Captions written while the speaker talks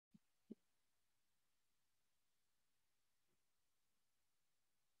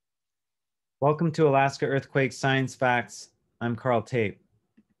Welcome to Alaska Earthquake Science Facts. I'm Carl Tate.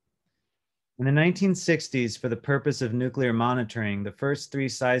 In the 1960s, for the purpose of nuclear monitoring, the first three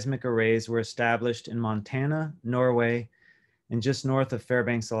seismic arrays were established in Montana, Norway, and just north of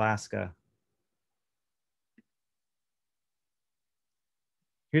Fairbanks, Alaska.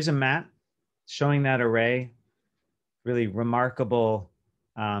 Here's a map showing that array. Really remarkable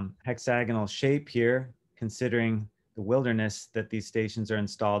hexagonal shape here, considering the wilderness that these stations are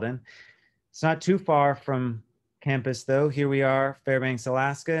installed in. It's not too far from campus, though. Here we are, Fairbanks,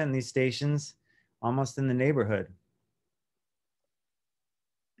 Alaska, and these stations almost in the neighborhood.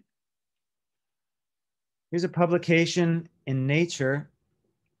 Here's a publication in Nature,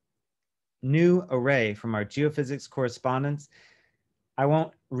 new array from our geophysics correspondence. I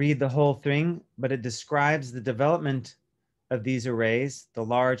won't read the whole thing, but it describes the development of these arrays, the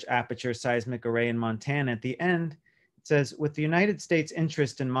large aperture seismic array in Montana. At the end, it says, with the United States'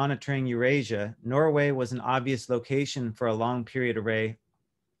 interest in monitoring Eurasia, Norway was an obvious location for a long period array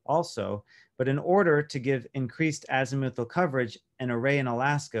also, but in order to give increased azimuthal coverage, an array in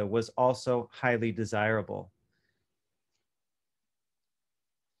Alaska was also highly desirable.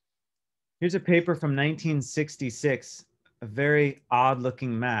 Here's a paper from 1966, a very odd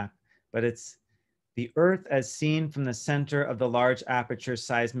looking map, but it's the Earth as seen from the center of the Large Aperture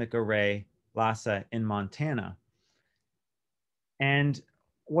Seismic Array, LASA, in Montana. And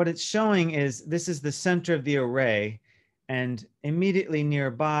what it's showing is this is the center of the array, and immediately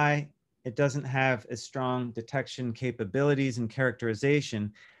nearby, it doesn't have as strong detection capabilities and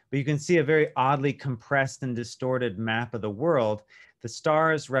characterization, but you can see a very oddly compressed and distorted map of the world. The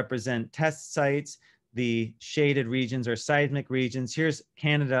stars represent test sites. The shaded regions are seismic regions. Here's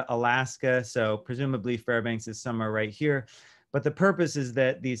Canada, Alaska, so presumably Fairbanks is somewhere right here. But the purpose is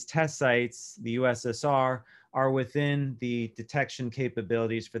that these test sites, the USSR, are within the detection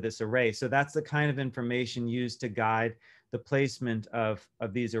capabilities for this array. So that's the kind of information used to guide the placement of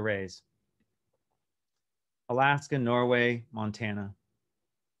these arrays. Alaska, Norway, Montana.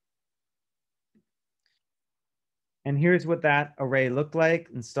 And here's what that array looked like,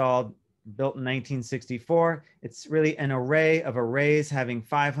 built in 1964. It's really an array of arrays having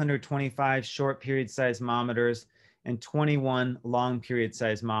 525 short period seismometers and 21 long period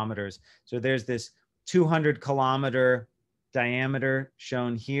seismometers. So there's this 200-kilometer diameter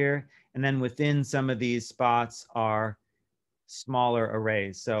shown here. And then within some of these spots are smaller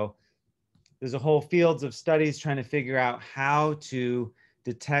arrays. So there's a whole fields of studies trying to figure out how to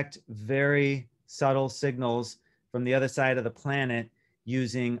detect very subtle signals from the other side of the planet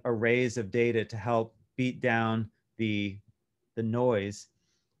using arrays of data to help beat down the noise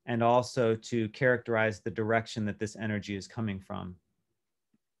and also to characterize the direction that this energy is coming from.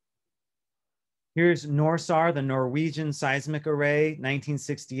 Here's NORSAR, the Norwegian Seismic Array,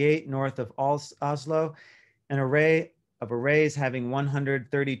 1968, north of Oslo, an array of arrays having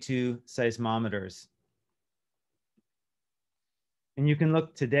 132 seismometers. And you can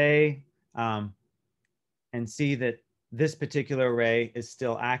look today and see that this particular array is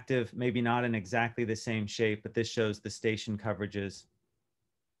still active, maybe not in exactly the same shape, but this shows the station coverages.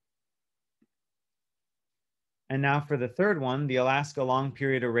 And now for the third one, the Alaska Long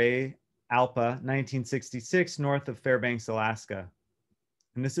Period Array, ALPA, 1966, north of Fairbanks, Alaska.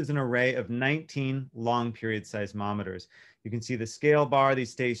 And this is an array of 19 long period seismometers. You can see the scale bar. These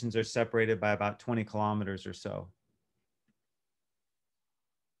stations are separated by about 20 kilometers or so.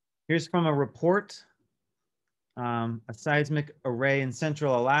 Here's from a report, a seismic array in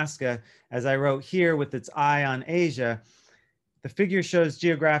central Alaska. As I wrote here with its eye on Asia, the figure shows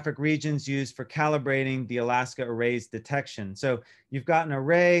geographic regions used for calibrating the Alaska array's detection. So you've got an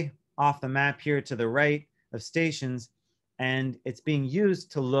array off the map here to the right of stations, and it's being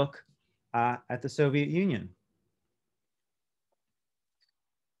used to look at the Soviet Union.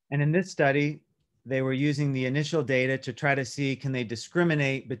 And in this study, they were using the initial data to try to see, can they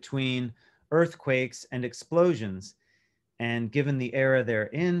discriminate between earthquakes and explosions? And given the era they're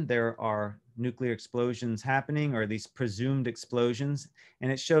in, there are nuclear explosions happening, or at least presumed explosions.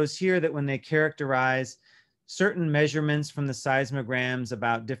 And it shows here that when they characterize certain measurements from the seismograms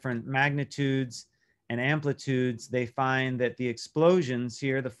about different magnitudes and amplitudes, they find that the explosions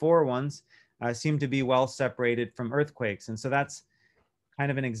here, the four ones, seem to be well separated from earthquakes. And so that's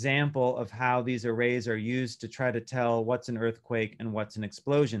kind of an example of how these arrays are used to try to tell what's an earthquake and what's an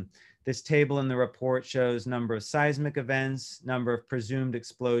explosion. This table in the report shows number of seismic events, number of presumed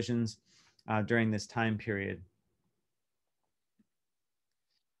explosions during this time period.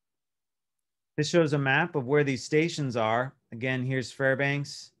 This shows a map of where these stations are. Again, here's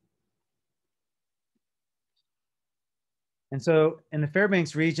Fairbanks. And so in the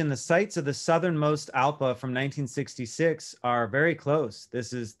Fairbanks region, the sites of the southernmost ALPA from 1966 are very close.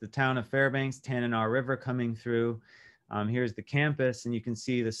 This is the town of Fairbanks, Tanana River coming through. Here's the campus, and you can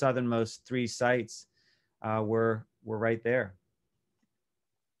see the southernmost 3 sites were right there.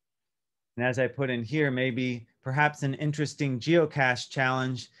 And as I put in here, maybe perhaps an interesting geocache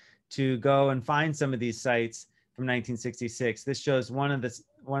challenge to go and find some of these sites from 1966. This shows one of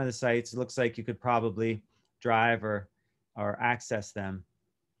the sites. It looks like you could probably drive or access them.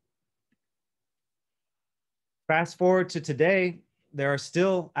 Fast forward to today, there are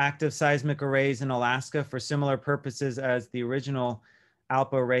still active seismic arrays in Alaska for similar purposes as the original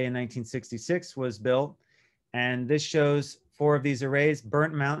ALPA array in 1966 was built. And this shows 4 of these arrays: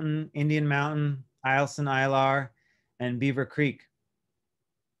 Burnt Mountain, Indian Mountain, Eielson Islar, and Beaver Creek.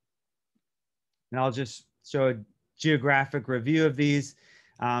 And I'll just show a geographic review of these.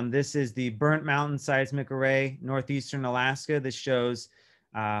 This is the Burnt Mountain seismic array, northeastern Alaska. This shows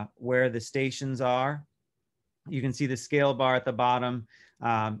where the stations are. You can see the scale bar at the bottom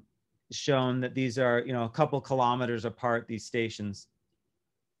shown that these are, a couple kilometers apart, these stations.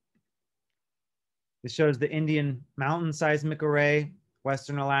 This shows the Indian Mountain seismic array,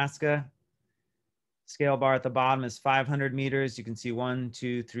 Western Alaska. Scale bar at the bottom is 500 meters. You can see 1,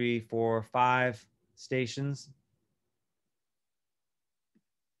 2, 3, 4, 5 stations.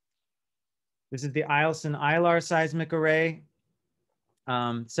 This is the Eielson Islar seismic array.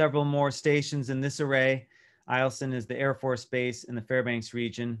 Several more stations in this array. Eielson is the Air Force Base in the Fairbanks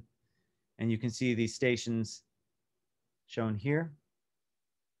region. And you can see these stations shown here.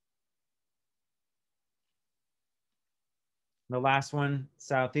 The last one,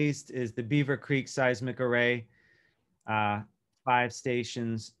 southeast, is the Beaver Creek seismic array, 5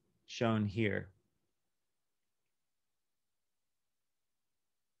 stations shown here.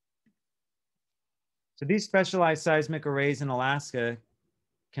 So these specialized seismic arrays in Alaska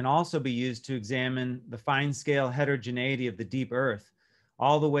can also be used to examine the fine-scale heterogeneity of the deep earth,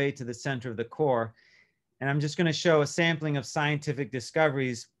 all the way to the center of the core. And I'm just going to show a sampling of scientific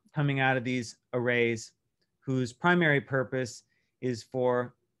discoveries coming out of these arrays, whose primary purpose is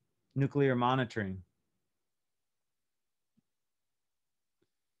for nuclear monitoring.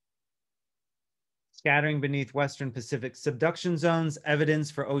 Scattering beneath Western Pacific subduction zones, evidence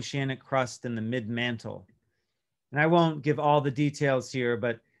for oceanic crust in the mid-mantle. And I won't give all the details here,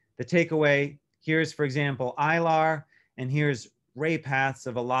 but the takeaway here's, for example, Islar, and here's ray paths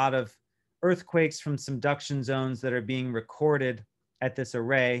of a lot of earthquakes from subduction zones that are being recorded at this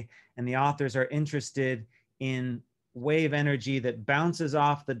array. And the authors are interested in wave energy that bounces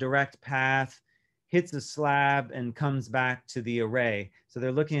off the direct path, hits a slab, and comes back to the array. So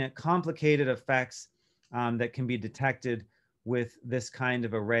they're looking at complicated effects that can be detected with this kind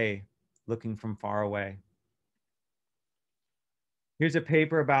of array looking from far away. Here's a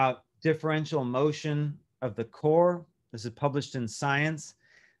paper about differential motion of the core. This is published in Science,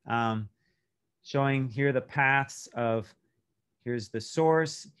 showing here the paths of, here's the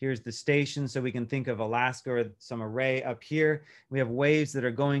source, here's the station, so we can think of Alaska or some array up here. We have waves that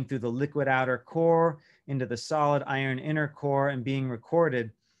are going through the liquid outer core into the solid iron inner core and being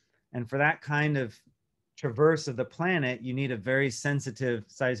recorded. And for that kind of traverse of the planet, you need a very sensitive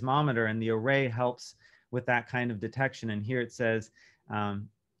seismometer, and the array helps with that kind of detection. And here it says 9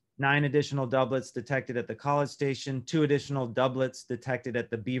 additional doublets detected at the College Station, 2 additional doublets detected at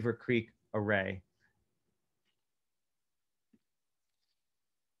the Beaver Creek array.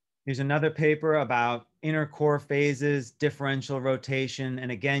 Here's another paper about inner core phases, differential rotation.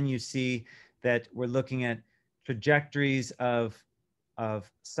 And again, you see that we're looking at trajectories of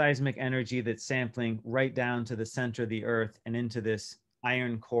seismic energy that's sampling right down to the center of the Earth and into this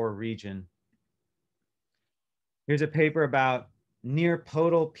iron core region. Here's a paper about near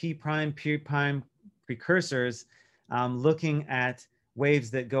podal P prime precursors, looking at waves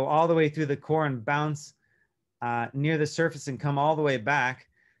that go all the way through the core and bounce near the surface and come all the way back.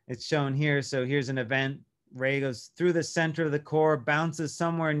 It's shown here. So here's an event. Ray goes through the center of the core, bounces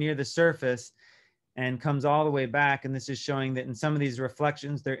somewhere near the surface, and comes all the way back. And this is showing that in some of these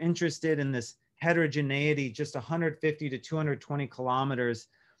reflections, they're interested in this heterogeneity just 150 to 220 kilometers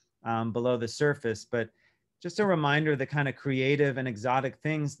below the surface. But just a reminder of the kind of creative and exotic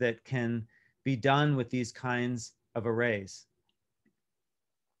things that can be done with these kinds of arrays.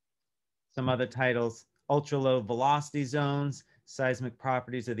 Some other titles: ultra low velocity zones, seismic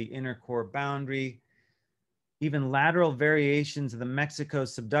properties of the inner core boundary, even lateral variations of the Mexico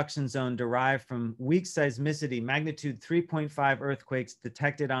subduction zone derived from weak seismicity, magnitude 3.5 earthquakes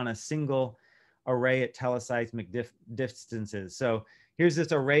detected on a single array at teleseismic distances. So here's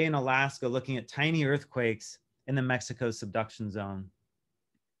this array in Alaska looking at tiny earthquakes in the Mexico subduction zone.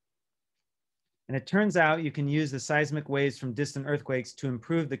 And it turns out you can use the seismic waves from distant earthquakes to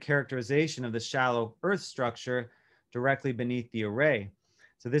improve the characterization of the shallow Earth structure directly beneath the array.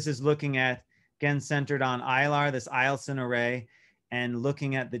 So this is looking at, again, centered on ILAR, this Eielson array, and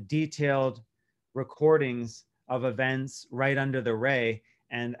looking at the detailed recordings of events right under the ray.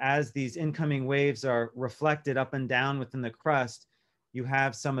 And as these incoming waves are reflected up and down within the crust, you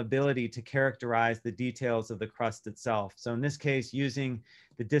have some ability to characterize the details of the crust itself. So in this case, using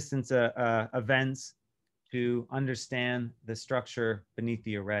the distance events to understand the structure beneath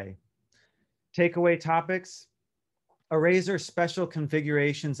the array. Takeaway topics. Arrays are special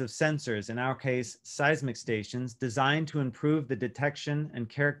configurations of sensors, in our case, seismic stations, designed to improve the detection and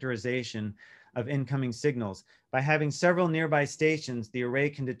characterization of incoming signals. By having several nearby stations, the array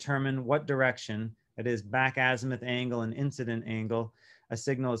can determine what direction, that is back azimuth angle and incident angle, a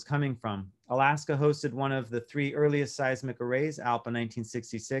signal is coming from. Alaska hosted one of the 3 earliest seismic arrays, ALPA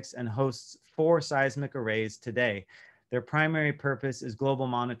 1966, and hosts 4 seismic arrays today. Their primary purpose is global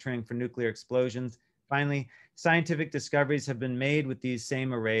monitoring for nuclear explosions. Finally, scientific discoveries have been made with these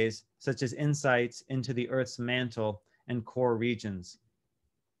same arrays, such as insights into the Earth's mantle and core regions.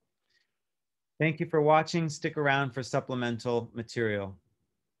 Thank you for watching. Stick around for supplemental material.